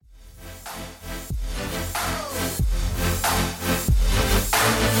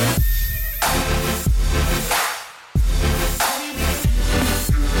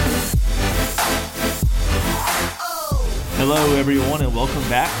everyone, and welcome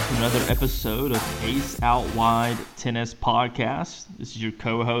back to another episode of Ace Out Wide Tennis Podcast. This is your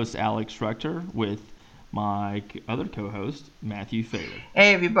co-host, Alex Rector, with my other co-host, Matthew Fader.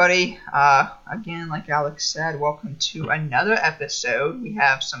 Hey, everybody. Again, like Alex said, welcome to another episode. We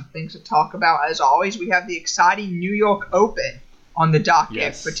have some things to talk about. As always, we have the exciting New York Open on the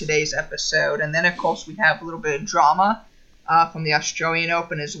docket for today's episode. And then, of course, we have a little bit of drama from the Australian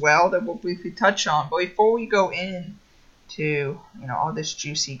Open as well that we'll briefly touch on. But before we go into all this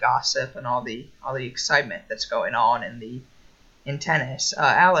juicy gossip and all the excitement that's going on in tennis,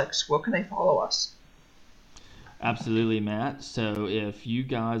 Alex, where can they follow us? Absolutely, Matt. So if you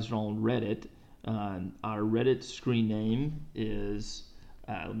guys are on Reddit, our Reddit screen name is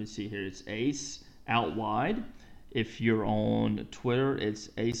let me see here. It's Ace Out Wide. If you're on Twitter, it's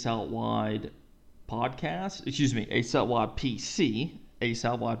Ace Out Wide Podcast. Excuse me, Ace Out Wide PC. Ace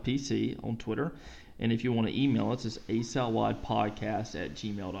Out Wide PC on Twitter. And if you want to email us, it's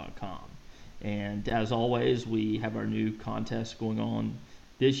aceoutwidepodcast@gmail.com. And as always, we have our new contest going on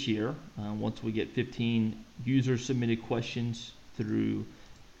this year. Once we get 15 user-submitted questions through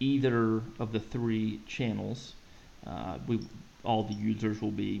either of the three channels, all the users will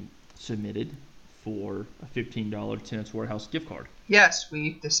be submitted for a $15 Tennis Warehouse gift card. Yes,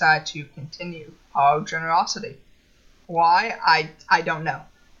 we decided to continue our generosity. Why? I don't know.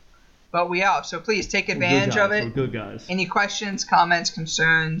 But we are, so please take advantage of it. We're good guys. Any questions, comments,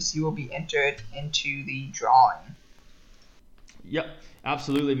 concerns, you will be entered into the drawing. Yep,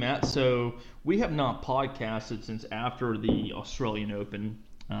 absolutely, Matt. So we have not podcasted since after the Australian Open.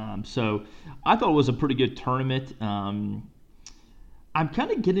 So I thought it was a pretty good tournament. I'm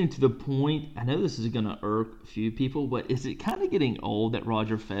kind of getting to the point, I know this is going to irk a few people, but is it kind of getting old that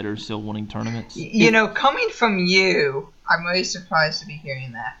Roger Federer is still winning tournaments? Coming from you, I'm really surprised to be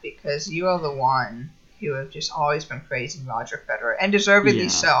hearing that because you are the one who have just always been praising Roger Federer, and deservedly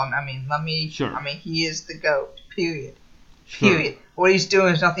so. I mean, he is the GOAT, period. Period. What he's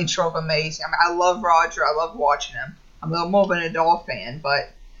doing is nothing short of amazing. I mean, I love Roger. I love watching him. I'm a little more of an Nadal fan,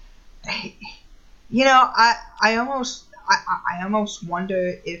 but, I almost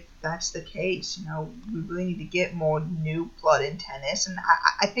wonder if that's the case. We really need to get more new blood in tennis, and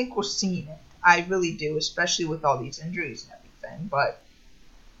I think we're seeing it. I really do, especially with all these injuries and everything. But,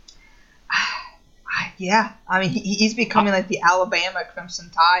 he's becoming like the Alabama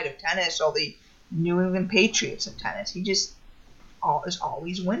Crimson Tide of tennis, or the New England Patriots of tennis. He just is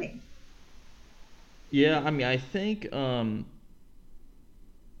always winning. Yeah, I mean, I think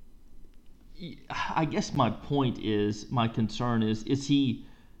I guess my concern is he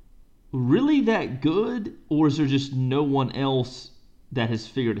really that good, or is there just no one else that has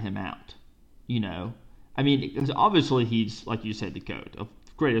figured him out? I mean, because obviously he's, like you said, the GOAT, the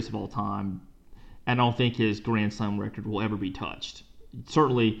greatest of all time. I don't think his Grand Slam record will ever be touched.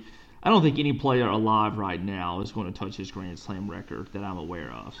 Certainly, I don't think any player alive right now is going to touch his Grand Slam record that I'm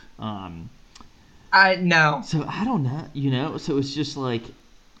aware of. I know. So I don't know, so it's just like,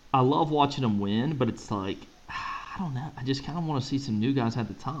 I love watching him win, but it's like, I don't know. I just kind of want to see some new guys at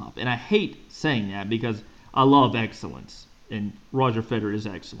the top. And I hate saying that because I love excellence. And Roger Federer is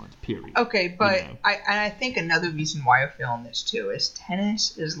excellent, period. Okay, but I think another reason why you're feeling this too is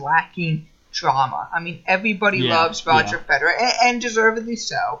tennis is lacking drama. I mean, everybody loves Roger Federer, and deservedly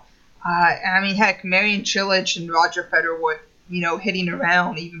so. Heck, Marian Cilic and Roger Federer were, hitting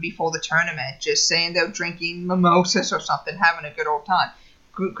around even before the tournament, just saying they're drinking mimosas or something, having a good old time.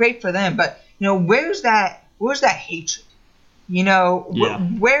 Great for them, but where's that hatred?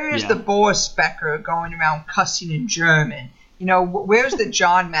 Where is the Boris Becker going around cussing in German? Where's the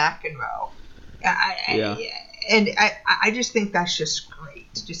John McEnroe? I just think that's just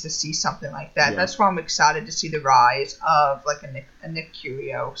great, just to see something like that. That's why I'm excited to see the rise of like a Nick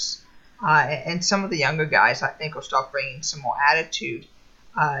Kyrgios, and some of the younger guys. I think will start bringing some more attitude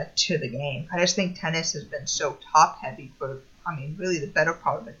to the game. I just think tennis has been so top heavy for, really the better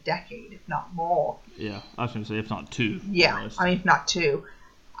part of a decade, if not more. Yeah, I was going to say, if not two. Yeah, almost. If not two.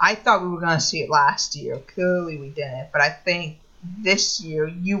 I thought we were going to see it last year. Clearly we didn't. But I think this year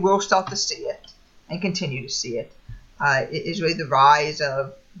you will start to see it and continue to see it. It is really the rise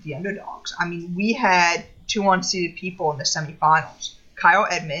of the underdogs. We had two unseeded people in the semifinals. Kyle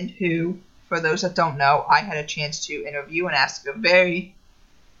Edmund, who, for those that don't know, I had a chance to interview and ask a very,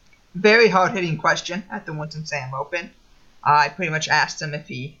 very hard-hitting question at the Winston-Salem Open. I pretty much asked him if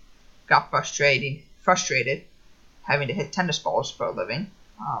he got frustrated having to hit tennis balls for a living.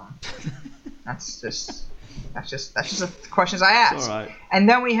 That's just the questions I asked. All right. And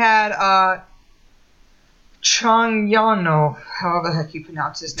then we had Changyano, however the heck you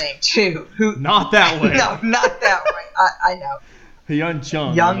pronounce his name too. Not that way. No, not that way. I know. Young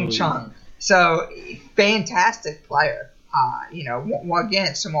Chung, I Young believe. Chung. So, fantastic player.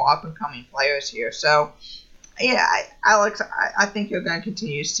 Again, some more up and coming players here. So, yeah, Alex, I think you're going to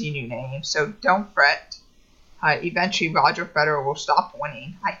continue to see new names. So don't fret. Eventually, Roger Federer will stop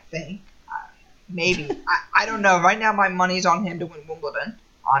winning. I think. Maybe. I don't know. Right now, my money's on him to win Wimbledon.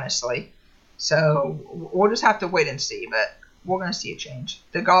 Honestly. So we'll just have to wait and see. But we're going to see a change.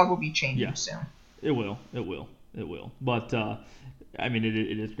 The guard will be changing soon. It will. But I mean,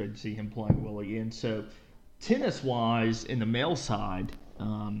 it is great to see him playing well again. So, tennis-wise, in the male side,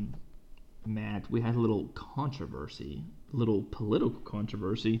 Matt, we had a little political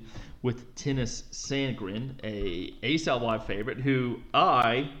controversy with Tennys Sandgren, a ASAP favorite, who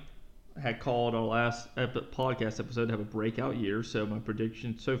I had called our last podcast episode to have a breakout year. So my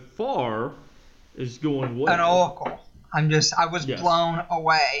prediction so far is going well. An oracle. I was blown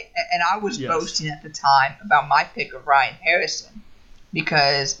away, and I was boasting at the time about my pick of Ryan Harrison,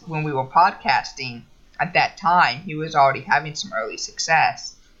 because when we were podcasting at that time, he was already having some early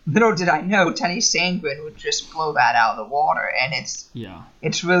success. Little did I know Tennys Sandgren would just blow that out of the water, and it's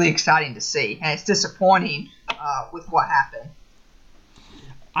really exciting to see, and it's disappointing with what happened.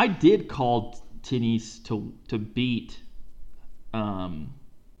 I did call Tennys to beat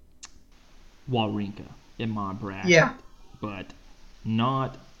Wawrinka in my bracket, but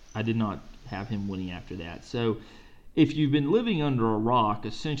I did not have him winning after that. So if you've been living under a rock,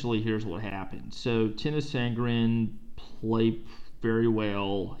 essentially here's what happened. So Tennys Sandgren played very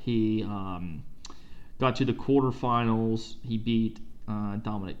well. He got to the quarterfinals. He beat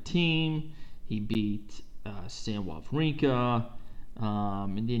Dominic Thiem. He beat Stan Wawrinka.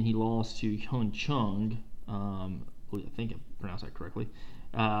 And then he lost to Hyun Chung. I think I pronounced that correctly.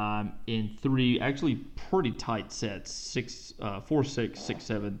 In three actually pretty tight sets, 4-6,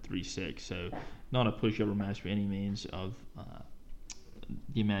 6-7, 3-6. So not a pushover match by any means of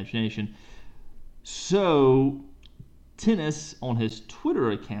the imagination. So Tennys on his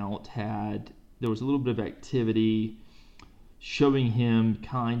Twitter account there was a little bit of activity showing him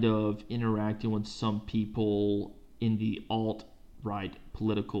kind of interacting with some people in the alt-right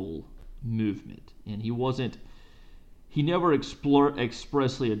political movement, and he never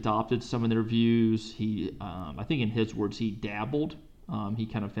expressly adopted some of their views. I think in his words, he dabbled. He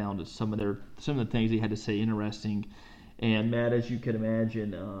kind of found some of the things he had to say interesting. And Matt, as you can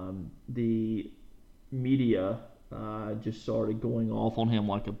imagine, the media just started going off on him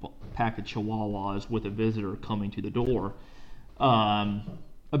like a pack of chihuahuas with a visitor coming to the door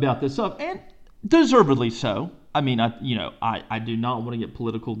about this stuff, and deservedly so. I mean, I do not want to get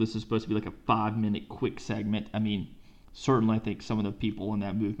political. This is supposed to be like a 5-minute quick segment. I mean, certainly I think some of the people in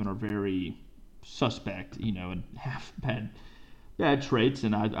that movement are very suspect, and have bad traits.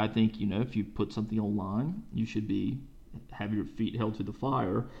 And I think, if you put something online, you should have your feet held to the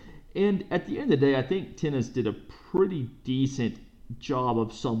fire. And at the end of the day, I think Tennys did a pretty decent job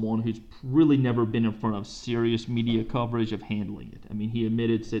of someone who's really never been in front of serious media coverage of handling it. I mean, he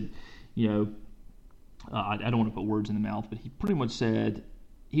said, I don't want to put words in the mouth, but he pretty much said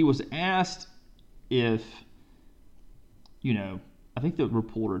he was asked if, I think the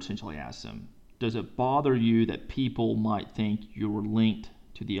reporter essentially asked him, does it bother you that people might think you're linked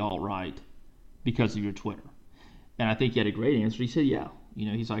to the alt-right because of your Twitter? And I think he had a great answer. He said, yeah.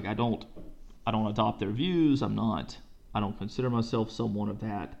 He's like, I don't adopt their views. I don't consider myself someone of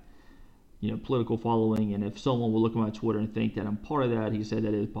that, political following. And if someone will look at my Twitter and think that I'm part of that, he said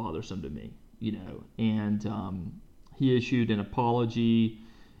that is bothersome to me, And he issued an apology,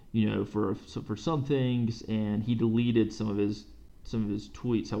 for some things, and he deleted some of his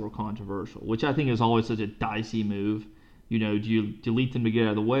tweets that were controversial, which I think is always such a dicey move. Do you delete them to get out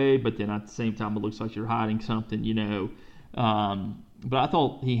of the way, but then at the same time it looks like you're hiding something, But I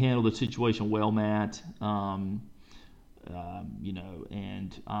thought he handled the situation well, Matt. And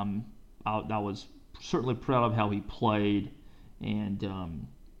I was certainly proud of how he played. And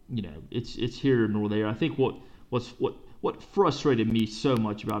it's here nor there. I think what frustrated me so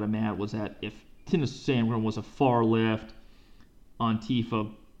much about him, Matt, was that if Tennys Sandgren was a far left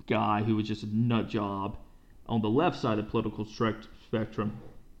Antifa guy who was just a nut job on the left side of the political spectrum,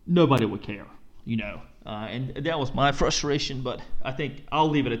 nobody would care, and that was my frustration. But I think I'll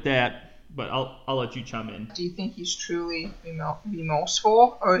leave it at that. But I'll let you chime in. Do you think he's truly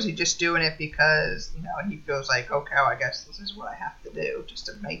remorseful, or is he just doing it because he feels like, okay, well, I guess this is what I have to do just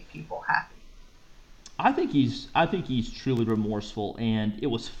to make people happy? I think he's truly remorseful, and it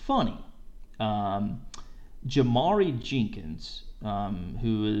was funny. Jamari Jenkins,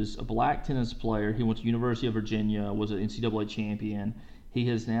 who is a black tennis player, he went to University of Virginia, was an NCAA champion. He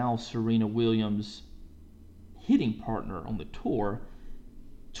is now Serena Williams. hitting partner on the tour,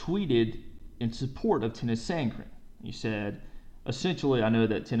 tweeted in support of Tennys Sandgren. He said, essentially, I know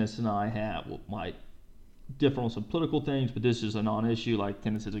that Tennys and I might differ on some political things, but this is a non-issue. Like,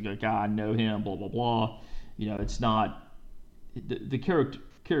 Tennys is a good guy, I know him, blah, blah, blah. It's not the character,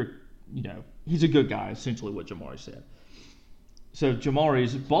 he's a good guy, essentially what Jamari said. So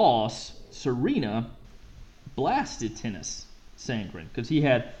Jamari's boss, Serena, blasted Tennys Sandgren because he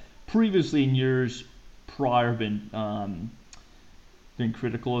had previously in years prior been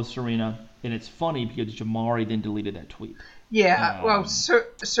critical of Serena, and it's funny because Jamari then deleted that tweet. Yeah, well,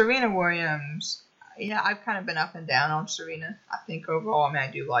 Serena Williams, I've kind of been up and down on Serena. I think overall,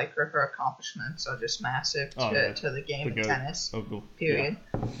 I do like her. Her accomplishments are just massive to the game of tennis. Oh, cool. Period.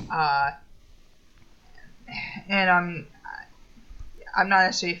 Yeah. And I'm not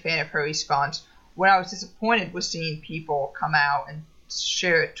necessarily a fan of her response. What I was disappointed was seeing people come out and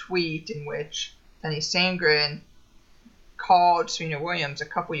share a tweet in which Tennys Sandgren called Serena Williams a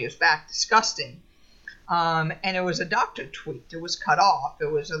couple years back disgusting. And it was a doctored tweet. It was cut off.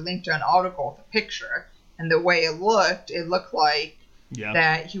 It was a link to an article with a picture. And the way it looked like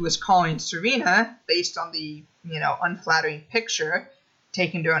that he was calling Serena, based on the unflattering picture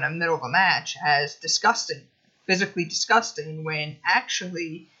taken during the middle of a match, as disgusting, physically disgusting, when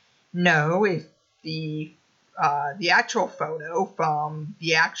actually, no, if the actual photo from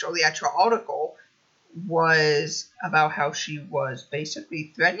the actual article was about how she was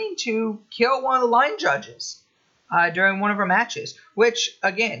basically threatening to kill one of the line judges during one of her matches, which,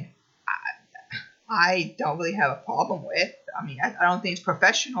 again, I don't really have a problem with. I don't think it's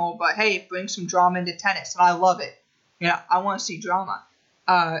professional, but hey, it brings some drama into tennis, and I love it. I want to see drama.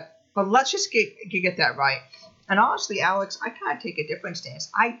 But let's just get that right. And honestly, Alex, I kind of take a different stance.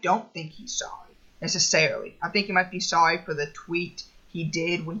 I don't think he's sorry, necessarily. I think he might be sorry for the tweet he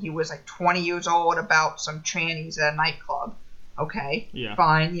did when he was like 20 years old about some trannies at a nightclub. Okay,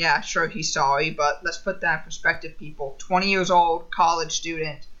 fine, yeah, sure, he's sorry, but let's put that in perspective, people. 20 years old, college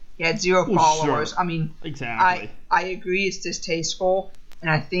student, he had zero followers. Sure. Exactly. I agree it's distasteful, and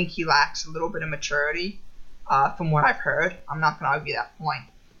I think he lacks a little bit of maturity from what I've heard. I'm not going to argue that point.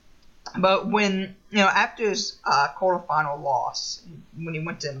 But when, after his quarterfinal loss, when he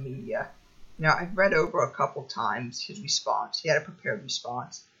went to the media, I've read over a couple times his response. He had a prepared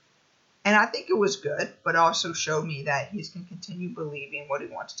response. And I think it was good, but also showed me that he can continue believing what he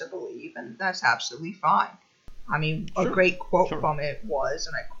wants to believe, and that's absolutely fine. A great quote from it was,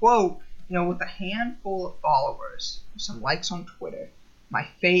 and I quote, with a handful of followers, some likes on Twitter, my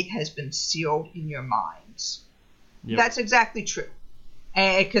fate has been sealed in your minds. Yep. That's exactly true.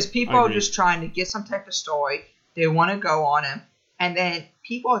 And because people are just trying to get some type of story, they want to go on him, and then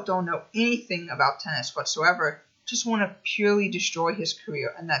people that don't know anything about tennis whatsoever just want to purely destroy his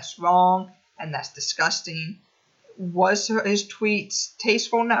career, and that's wrong, and that's disgusting. Was his tweets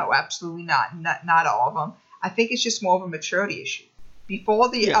tasteful? No, absolutely not. Not all of them. I think it's just more of a maturity issue. Before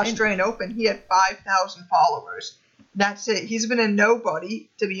the Australian Open, he had 5,000 followers. That's it. He's been a nobody,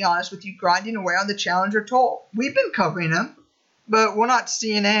 to be honest with you, grinding away on the Challenger Tour. We've been covering him, but we're not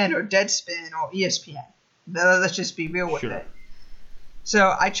CNN or Deadspin or ESPN. Let's just be real with it.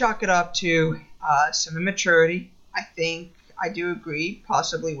 So I chalk it up to some immaturity. I think I do agree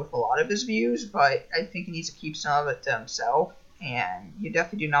possibly with a lot of his views, but I think he needs to keep some of it to himself. And you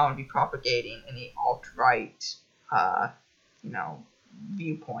definitely do not want to be propagating any alt-right,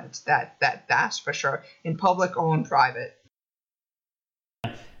 viewpoints. That's for sure, in public or in private.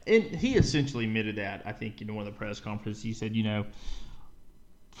 And he essentially admitted that, I think, in one of the press conferences. He said,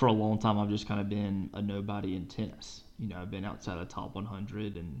 for a long time I've just kind of been a nobody in tennis. I've been outside the top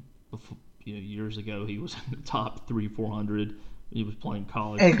 100, and before, years ago he was in the top 300-400. He was playing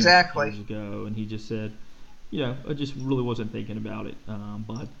college years ago, and he just said, I just really wasn't thinking about it.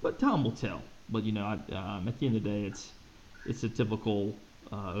 But time will tell. But at the end of the day, it's a typical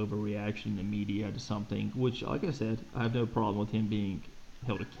overreaction in the media to something, which, like I said, I have no problem with him being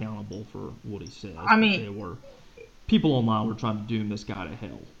held accountable for what he said. People online were trying to doom this guy to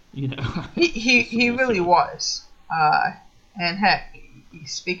hell. He really was. And heck,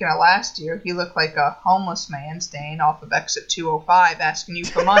 speaking of last year, he looked like a homeless man staying off of exit 205 asking you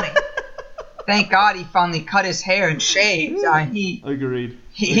for money. Thank God he finally cut his hair and shaved. Agreed.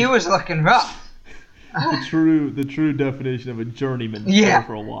 He was looking rough. The true definition of a journeyman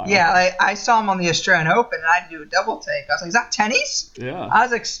for a while. Yeah, I saw him on the Australian Open, and I had to do a double take. I was like, is that Tennys? Yeah. I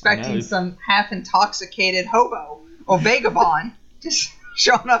was expecting some half-intoxicated hobo or vagabond just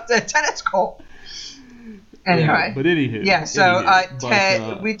showing up to a tennis court. Anyway. Yeah, but anywho. Yeah, so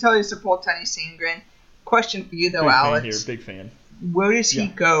Ted, we totally support Tennys Sandgren. Question for you, though, Alex. Big fan. Where does he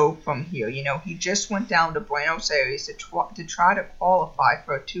Yeah. go from here? He just went down to Buenos Aires to try to qualify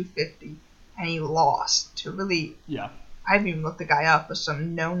for a 250, and he lost to really. Yeah. I haven't even looked the guy up, but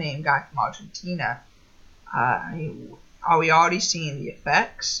some no-name guy from Argentina. Are we already seeing the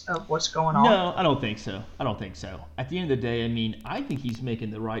effects of what's going on? No, I don't think so. At the end of the day, I mean, I think he's making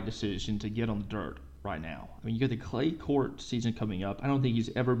the right decision to get on the dirt right now. I mean, you got the clay court season coming up. I don't think he's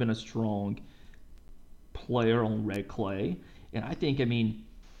ever been a strong player on red clay. And I think, I mean,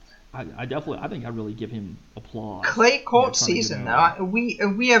 I think I really give him applause. Clay court trying to get season, over. though.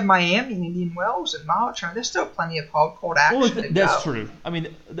 We have Miami and Indian Wells and March. There's still plenty of hard court action Well, to that's go. true. I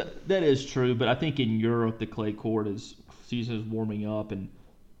mean, that is true. But I think in Europe, the clay court season is warming up, and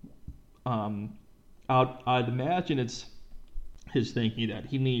I'd imagine it's his thinking that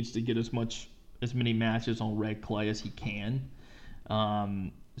he needs to get as many matches on red clay as he can.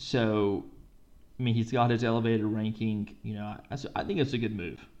 So, I mean, he's got his elevated ranking. I think it's a good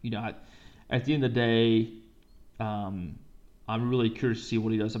move. At the end of the day, I'm really curious to see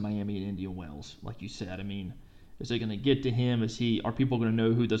what he does in Miami and Indian Wells. Like you said, I mean, is it going to get to him? Are people going to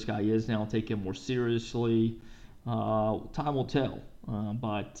know who this guy is now and take him more seriously? Time will tell.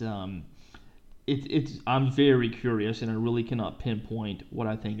 I'm very curious, and I really cannot pinpoint what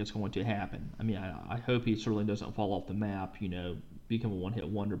I think is going to happen. I mean, I hope he certainly doesn't fall off the map, become a one-hit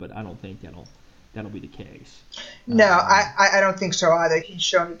wonder, but I don't think that'll be the case. No, I don't think so either. He's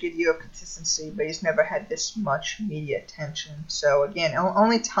shown a good year of consistency, but he's never had this much media attention. So again,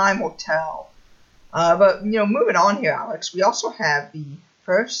 only time will tell. But moving on here, Alex, we also have the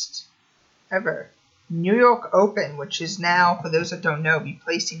first ever New York Open, which is now, for those that don't know,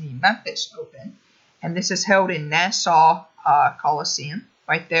 replacing the Memphis Open, and this is held in Nassau Coliseum,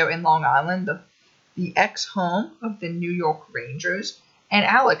 right there in Long Island, the ex-home of the New York Rangers. And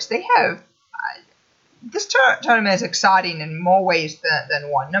Alex, they have this tournament is exciting in more ways than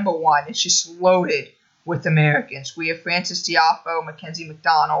one. Number one, it's just loaded with Americans. We have Francis Diafo, Mackenzie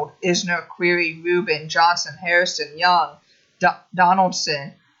McDonald, Isner, Query, Rubin, Johnson, Harrison, Young,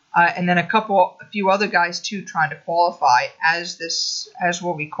 Donaldson, and then a few other guys too trying to qualify as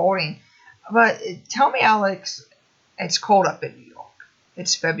we're recording. But tell me, Alex, it's cold up in New York.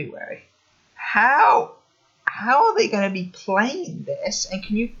 It's February. How are they going to be playing this? And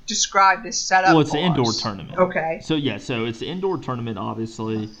can you describe this setup? Well, it's an indoor tournament. Okay. So it's the indoor tournament,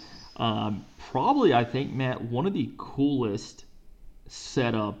 obviously. Probably, I think, Matt, one of the coolest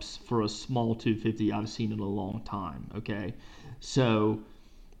setups for a small 250 I've seen in a long time. Okay, so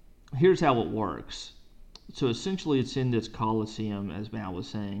here's how it works. So essentially, it's in this Coliseum, as Matt was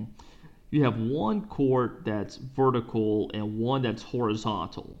saying. You have one court that's vertical and one that's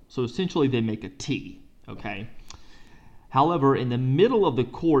horizontal. So essentially, they make a T. Okay. However, in the middle of the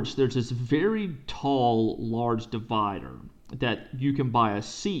courts, there's this very tall, large divider that you can buy a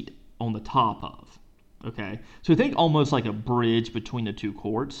seat on the top of. Okay. So think almost like a bridge between the two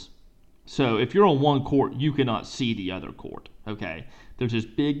courts. So if you're on one court, you cannot see the other court. Okay. There's this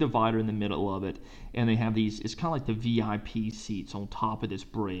big divider in the middle of it, and they have these. It's kind of like the VIP seats on top of this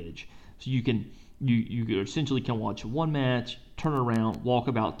bridge. So you essentially can watch one match, turn around, walk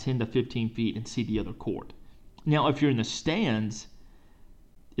about 10 to 15 feet, and see the other court. Now, if you're in the stands,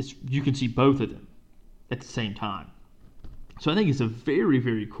 you can see both of them at the same time. So I think it's a very,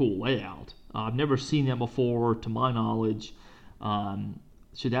 very cool layout. I've never seen that before, to my knowledge.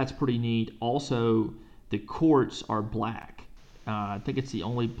 So that's pretty neat. Also, the courts are black. I think it's the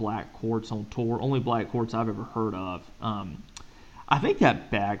only black courts on tour, only black courts I've ever heard of. I think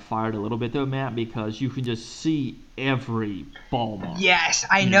that backfired a little bit, though, Matt, because you can just see every ball mark. Yes,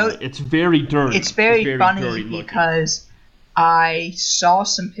 I know. It's very dirty. It's very funny because I saw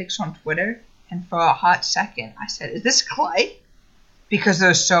some pics on Twitter, and for a hot second, I said, "Is this clay?" Because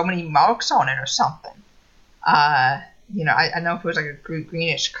there's so many marks on it or something. I know if it was like a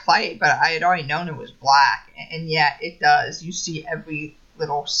greenish clay, but I had already known it was black, and yeah, it does. You see every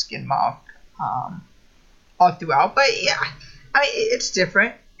little skin mark all throughout, but yeah. It's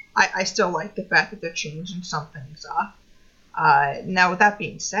different. I still like the fact that they're changing some things up. Now, with that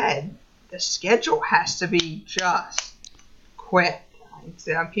being said, the schedule has to be just quick.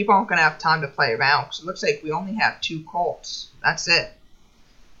 People aren't going to have time to play around because it looks like we only have 2 courts. That's it.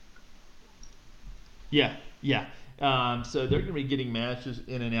 Yeah. So they're going to be getting matches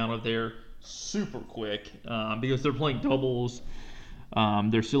in and out of there super quick because they're playing doubles.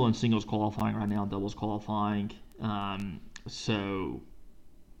 They're still in singles qualifying right now, doubles qualifying. So,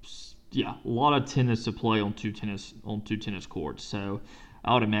 yeah, a lot of tennis to play on two tennis courts. So,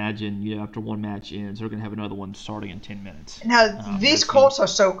 I would imagine, after one match ends, they're going to have another one starting in 10 minutes. Now, these courts are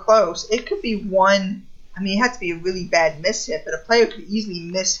so close. It could be one I mean, it had to be a really bad mishit, but a player could easily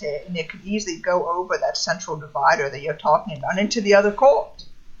mishit, and it could easily go over that central divider that you're talking about into the other court.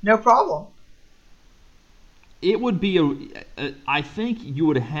 No problem. It would be I think you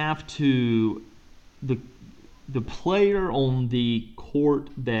would have to the player on the court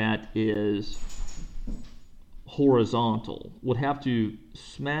that is horizontal would have to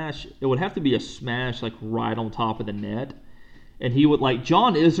smash. It would have to be a smash like right on top of the net, and he would like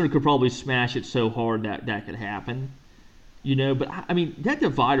John Isner could probably smash it so hard that could happen. But I mean that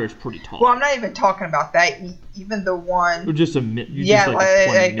divider is pretty tall. Well, I'm not even talking about that. Even the one, or just I'm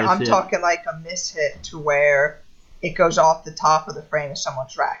talking like a mishit to where it goes off the top of the frame of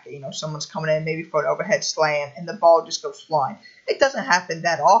someone's racket. Someone's coming in maybe for an overhead slam, and the ball just goes flying. It doesn't happen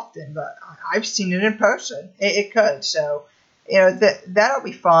that often, but I've seen it in person. It could. So, that'll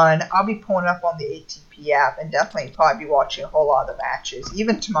be fun. I'll be pulling up on the ATP app and definitely probably be watching a whole lot of the matches.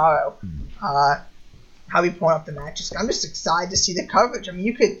 Even tomorrow, I'll be pulling up the matches. I'm just excited to see the coverage. I mean,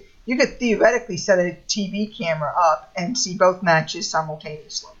 you could theoretically set a TV camera up and see both matches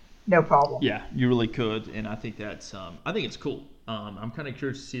simultaneously. No problem. Yeah, you really could, and I think that's I think it's cool. I'm kind of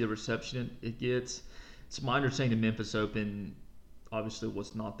curious to see the reception it gets. It's my understanding the Memphis Open obviously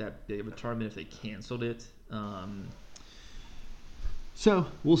was not that big of a tournament if they canceled it. So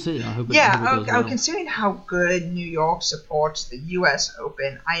we'll see. I hope it goes well. Considering how good New York supports the U.S.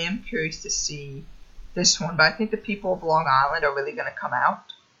 Open, I am curious to see this one. But I think the people of Long Island are really going to come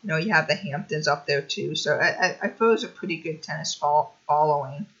out. You have the Hamptons up there too, so I feel there's a pretty good tennis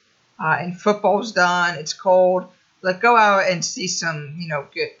following. And football's done. It's cold. Go out and see some,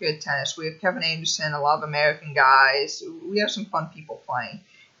 good tennis. We have Kevin Anderson, a lot of American guys. We have some fun people playing.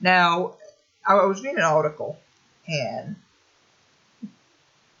 Now, I was reading an article, and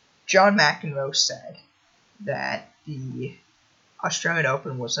John McEnroe said that the Australian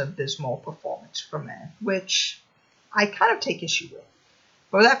Open was an abysmal performance for men, which I kind of take issue with.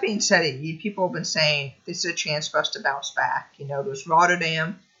 But with that being said, people have been saying this is a chance for us to bounce back. There's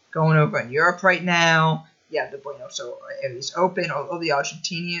Rotterdam going over in Europe right now. You have the Buenos Aires Open or the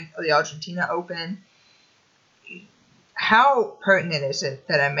Argentina Open. How pertinent is it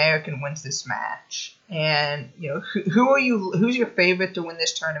that an American wins this match? And who's your favorite to win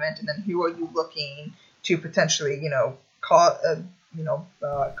this tournament? And then who are you looking to potentially cause a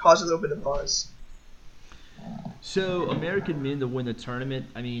little bit of buzz? So American men to win the tournament.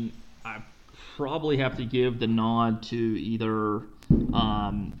 I mean, I probably have to give the nod to either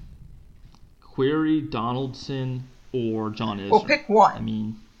Query, Donaldson, or John Isner. Well, pick one. I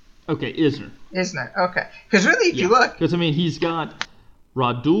mean, okay, Isner. Isner, okay. Because really, if you look... Because, I mean, he's got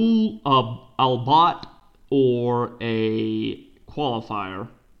Radul Albat or a qualifier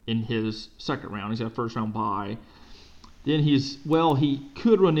in his second round. He's got a first-round bye. Then he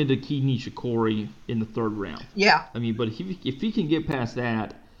could run into Kei Nishikori in the third round. Yeah. I mean, but if he can get past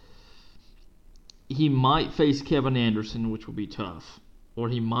that, he might face Kevin Anderson, which will be tough. Or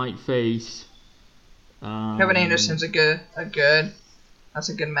he might face... Kevin Anderson's a good that's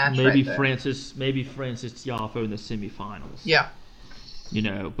a good match. Maybe right there. Francis Tiafoe in the semifinals. Yeah.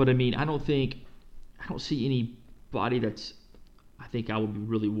 But I mean, I don't see anybody that's I think I would be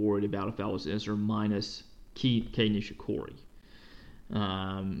really worried about if I was Isner minus Kei Nishikori,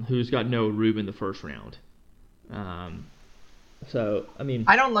 who's got no Rubin the first round. So I mean,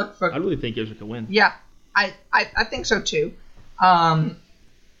 I don't look for. I really think Isner can win. Yeah, I think so too.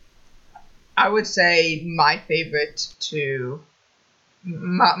 I would say my favorite to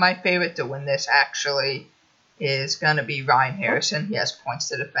win this actually is going to be Ryan Harrison. He has points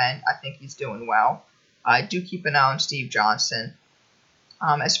to defend. I think he's doing well. I do keep an eye on Steve Johnson.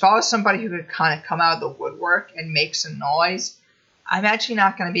 As far as somebody who could kind of come out of the woodwork and make some noise, I'm actually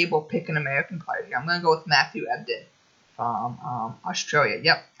not going to be able to pick an American player here. I'm going to go with Matthew Ebden from Australia.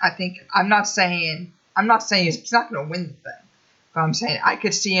 Yep, I'm not saying he's not going to win the thing. But I'm saying I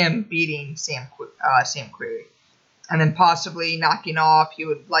could see him beating Sam Querrey. And then possibly knocking off, he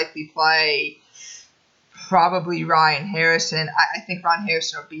would likely play probably Ryan Harrison. I think Ryan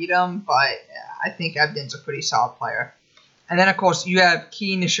Harrison will beat him, but I think Ebden's a pretty solid player. And then, of course, you have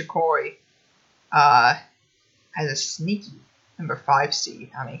Kei Nishikori as a sneaky number 5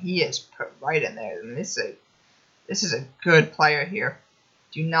 seed. I mean, he is put right in there. I mean, this is a good player here.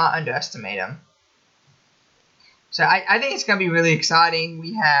 Do not underestimate him. So I think it's going to be really exciting.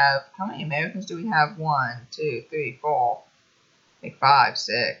 We have, how many Americans do we have? 1, 2, 3, 4, like 5,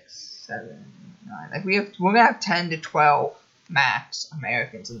 6, 7, 9. Like we're going to have 10 to 12 max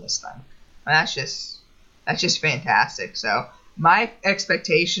Americans in this thing. And that's just fantastic. So my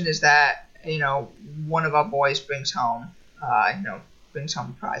expectation is that, one of our boys brings home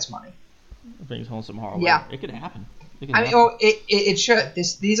prize money. brings home some hardware. Yeah. It could happen. It could I mean, happen. it should.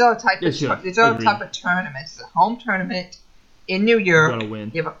 These are the type It should. of these are the Agreed. type of tournaments. It's a home tournament in New York. Gotta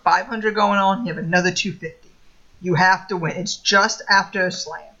win. You have a 500 going on. You have another 250. You have to win. It's just after a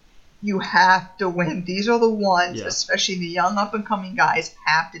slam. You have to win. These are the ones, especially the young up and coming guys,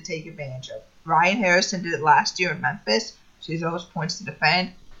 have to take advantage of. Ryan Harrison did it last year in Memphis. So he's always points to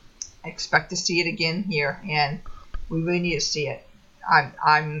defend. I expect to see it again here, and we really need to see it.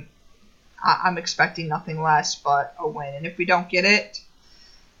 I'm expecting nothing less but a win, and if we don't get it,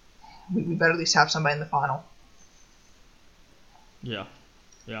 we better at least have somebody in the final. Yeah,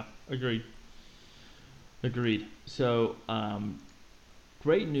 agreed. So,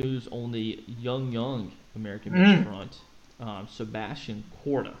 great news on the young American mix front. Sebastian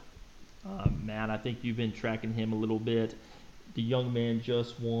Corda. Matt, I think you've been tracking him a little bit. The young man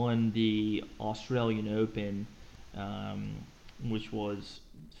just won the Australian Open, which was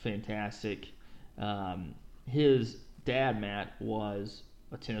fantastic. His dad, Matt, was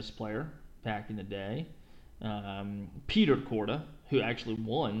a tennis player back in the day. Peter Corda, who actually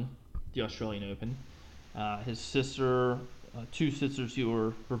won the Australian Open. His sister, two sisters who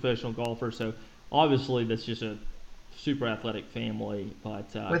were professional golfers. So obviously that's just a super athletic family,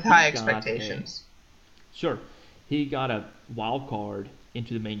 but with high expectations. Sure, he got a wild card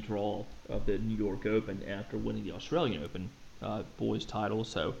into the main draw of the New York Open after winning the Australian Open boys title.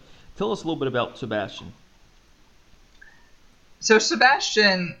 So tell us a little bit about Sebastian. So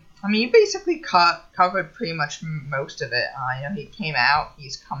Sebastian, I mean, you basically covered pretty much most of it. He came out.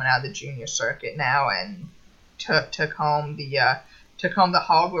 He's coming out of the junior circuit now and took home the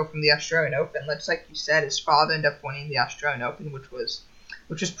hardware from the Australian Open. Looks like you said, his father ended up winning the Australian Open, which was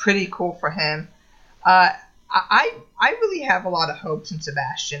pretty cool for him. I really have a lot of hopes in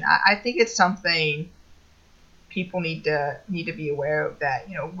Sebastian. I think it's something people need to be aware of, that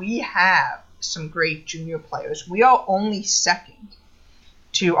we have some great junior players. We are only second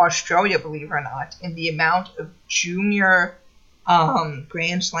to Australia, believe it or not, in the amount of junior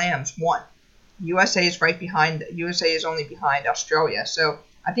Grand Slams won. USA is right behind. USA is only behind Australia. So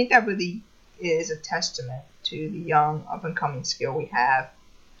I think that really is a testament to the young up and coming skill we have.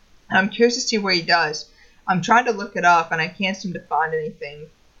 And I'm curious to see where he does. I'm trying to look it up, and I can't seem to find anything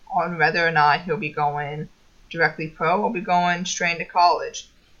on whether or not he'll be going directly pro or be going straight into college.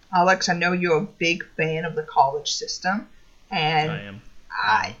 Alex, I know you're a big fan of the college system, and I am.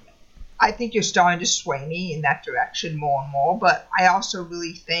 I think you're starting to sway me in that direction more and more. But I also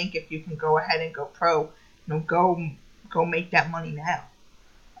really think if you can go ahead and go pro, go make that money now.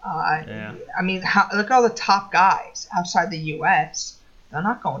 I mean, look at all the top guys outside the U.S. They're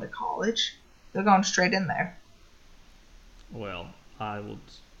not going to college. They're going straight in there. Well, I will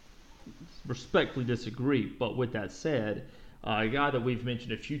respectfully disagree. But with that said, a guy that we've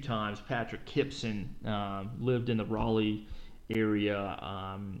mentioned a few times, Patrick Kipson, lived in the Raleigh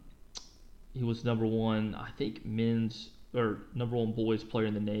area. He was number one, I think, number one boys player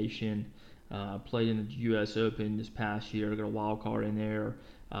in the nation. Played in the U.S. Open this past year. Got a wild card in there.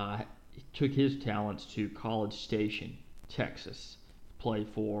 He took his talents to College Station, Texas. Play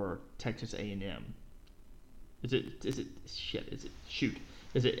for Texas A&M. Is it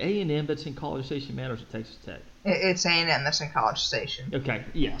A&M that's in College Station, man, or is it Texas Tech? It's A&M that's in College Station. Okay,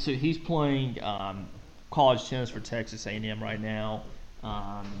 yeah. So he's playing college tennis for Texas A&M right now.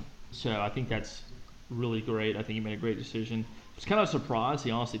 So I think that's really great. I think he made a great decision. It's kind of a surprise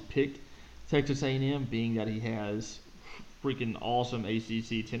he honestly picked Texas A&M, being that he has freaking awesome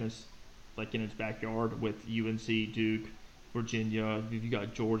ACC tennis like in his backyard with UNC, Duke, Virginia. You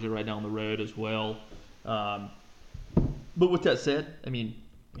got Georgia right down the road as well. But with that said, I mean,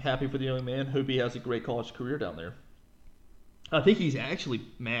 happy for the young man. Hope he has a great college career down there. I think he's actually,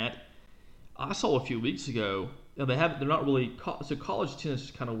 Matt, I saw a few weeks ago, they're not really, so college tennis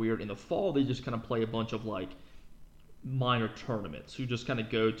is kind of weird. In the fall, they just kind of play a bunch of like minor tournaments. You just kind of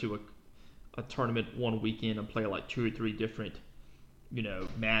go to a tournament one weekend and play like 2 or 3 different,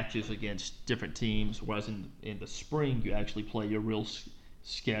 matches against different teams. Whereas in the spring, you actually play your real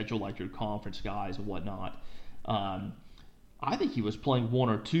schedule, like your conference guys and whatnot. I think he was playing 1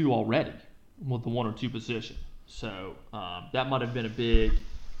 or 2 already with the 1 or 2 position. So that might have been a big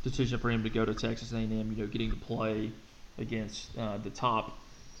decision for him to go to Texas A&M. Getting to play against the top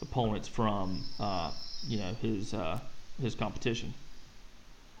opponents from his competition.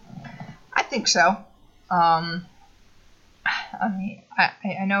 I think so. I mean,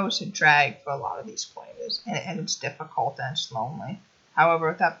 I know it's a drag for a lot of these players, and it's difficult and it's lonely. However,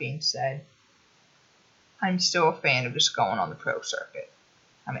 with that being said, I'm still a fan of just going on the pro circuit.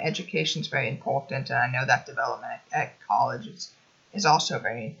 I mean, education is very important, and I know that development at college is also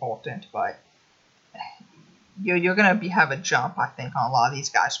very important. But you're going to have a jump, I think, on a lot of these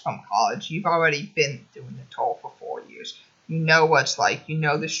guys from college. You've already been doing the toll for 4 years. You know what it's like. You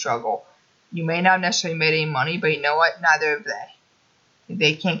know the struggle. You may not necessarily made any money, but you know what? Neither have they.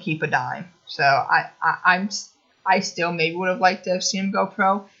 They can't keep a dime. So I still maybe would have liked to have seen him go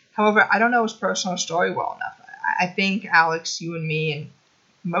pro. However, I don't know his personal story well enough. I think, Alex, you and me and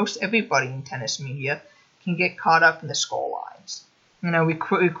most everybody in tennis media can get caught up in the score lines. We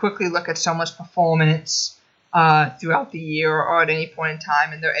quickly look at someone's performance throughout the year or at any point in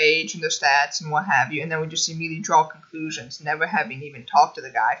time and their age and their stats and what have you, and then we just immediately draw conclusions, never having even talked to the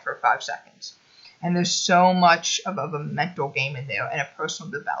guy for 5 seconds. And there's so much of a mental game in there and a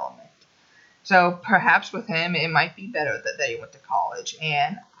personal development. So perhaps with him, it might be better that he went to college.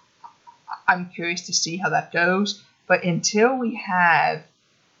 And I'm curious to see how that goes. But until we have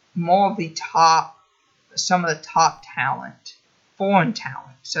more of some of the top talent, foreign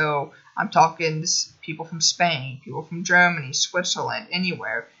talent. So I'm talking people from Spain, people from Germany, Switzerland,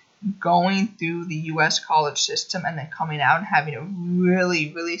 anywhere, going through the U.S. college system and then coming out and having a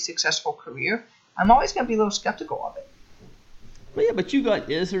really, really successful career. I'm always going to be a little skeptical of it. Well, yeah, but you got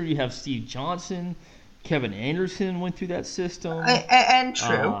Isner, you have Steve Johnson, Kevin Anderson went through that system. And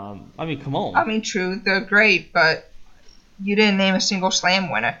true. I mean, come on. True, they're great, but you didn't name a single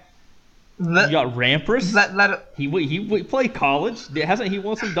slam winner. You got Rampras. He played college. Hasn't he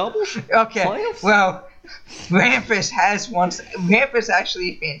won some doubles? Okay. Slams? Well, Rampras has won. Rampras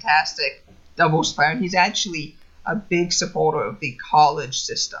actually a fantastic doubles player. He's actually a big supporter of the college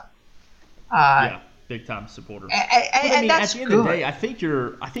system. Yeah, big time supporter. And that's at the end good. of the day, I think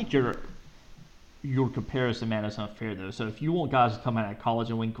your comparison, man, is unfair though. So if you want guys to come out of college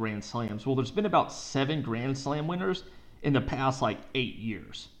and win Grand Slams, well, there's been about 7 Grand Slam winners in the past 8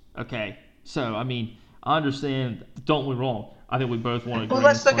 years. Okay, so I mean, I understand. Don't get me wrong. I think we both want to. Well,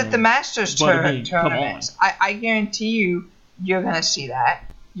 let's look at the Masters tournaments. Come on. I guarantee you're going to see that.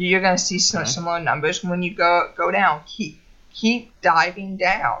 You're going to see some similar numbers when you go down. Keep diving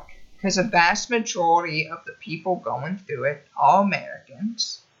down. Because a vast majority of the people going through it are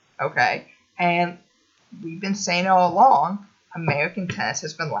Americans, okay? And we've been saying all along, American tennis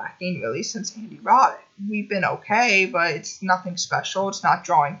has been lacking really since Andy Roddick. We've been okay, but it's nothing special. It's not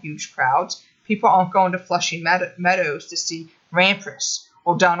drawing huge crowds. People aren't going to Flushing Meadows to see Rampras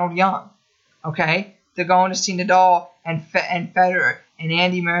or Donald Young, okay? They're going to see Nadal and Federer and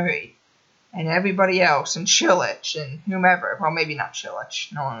Andy Murray and everybody else, and Cilic, and whomever. Well, maybe not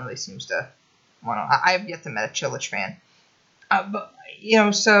Cilic. No one really seems to want to. I have yet to meet a Cilic fan. But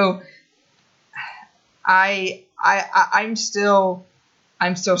so I'm still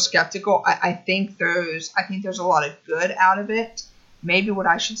skeptical. I think there's a lot of good out of it. Maybe what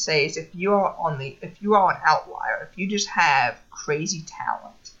I should say is if you are an outlier, if you just have crazy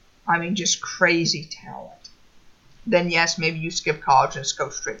talent, just crazy talent, then yes, maybe you skip college and just go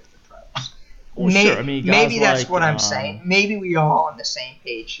straight to the pros. Well, sure. Maybe that's what I'm saying. Maybe we are all on the same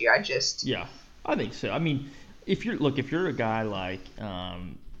page here. Yeah, I think so. I mean, if you're a guy like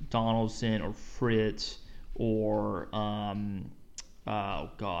Donaldson or Fritz or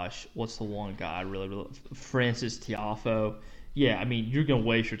what's the one guy I really Francis Tiafoe? Yeah, I mean, you're gonna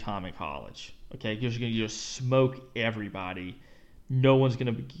waste your time in college. Okay, you're gonna just smoke everybody. No one's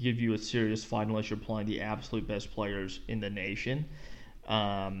gonna give you a serious fight unless you're playing the absolute best players in the nation.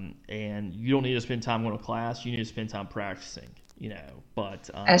 And you don't need to spend time going to class. You need to spend time practicing, But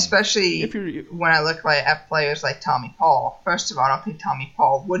especially when I look at players like Tommy Paul. First of all, I don't think Tommy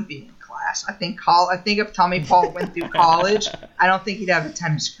Paul would be in class. I think if Tommy Paul went through college, I don't think he'd have a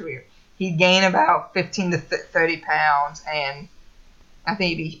tennis career. He'd gain about 15 to 30 pounds, and I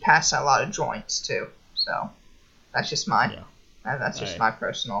think he'd be passing a lot of joints too. So that's just my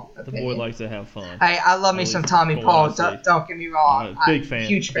personal opinion. The boy likes to have fun. I love me some Tommy Paul. Don't get me wrong. Big fan.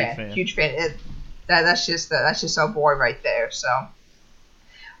 Huge fan. That's just our boy right there. So,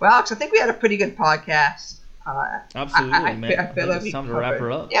 well, Alex, I think we had a pretty good podcast. Absolutely, man. I feel like it's time to wrap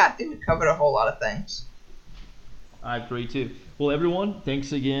her up. Yeah, I think we covered a whole lot of things. I agree too. Well, everyone,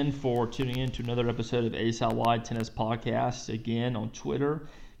 thanks again for tuning in to another episode of Ace Out Wide Tennis Podcast. Again on Twitter.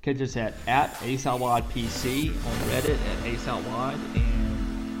 Catch us at AceOutWidePC, on Reddit at AceOutWide,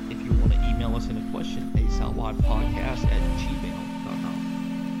 and if you want to email us in a question, aceoutwidepodcast@gmail.com.